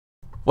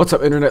What's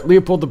up internet,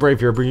 Leopold the Brave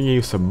here bringing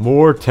you some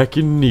more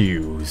Tekken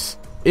news.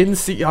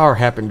 NCR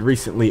happened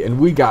recently and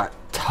we got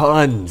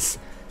tons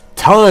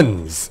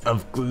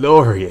of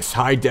glorious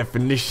high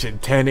definition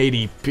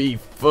 1080p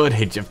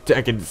footage of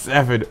Tekken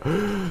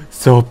 7.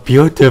 So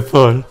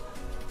beautiful.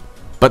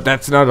 But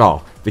that's not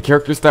all. The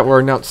characters that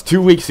were announced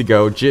 2 weeks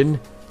ago, Jin,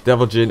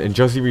 Devil Jin, and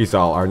Josie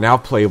Rizal are now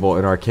playable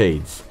in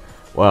arcades.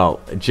 Well,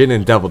 Jin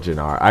and Devil Jin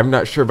are. I'm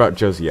not sure about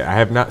Josie yet. I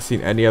have not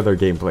seen any other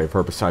gameplay of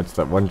her besides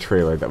that one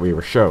trailer that we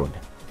were shown.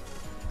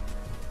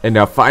 And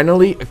now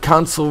finally, a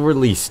console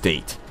release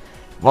date.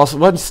 While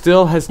one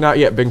still has not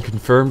yet been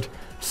confirmed,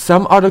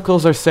 some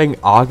articles are saying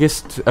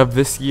August of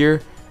this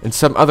year, and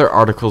some other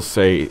articles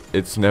say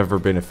it's never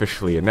been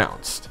officially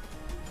announced.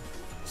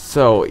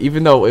 So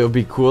even though it would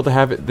be cool to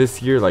have it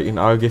this year, like in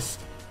August,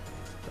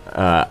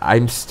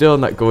 I'm still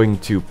not going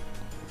to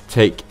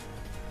take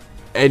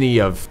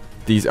any of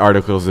these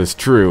articles as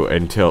true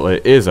until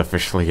it is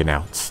officially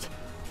announced.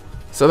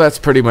 So that's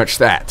pretty much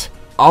that.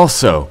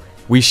 Also,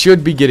 we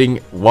should be getting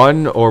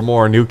one or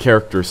more new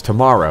characters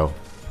tomorrow,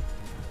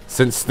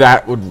 since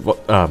that would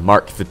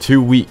mark the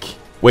 2-week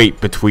wait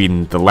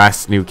between the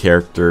last new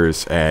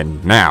characters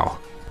and now.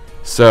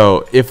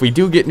 So if we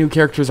do get new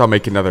characters, I'll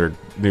make another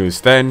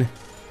news then.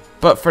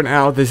 But for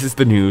now, this is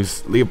the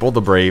news. Leopold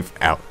the Brave,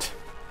 out.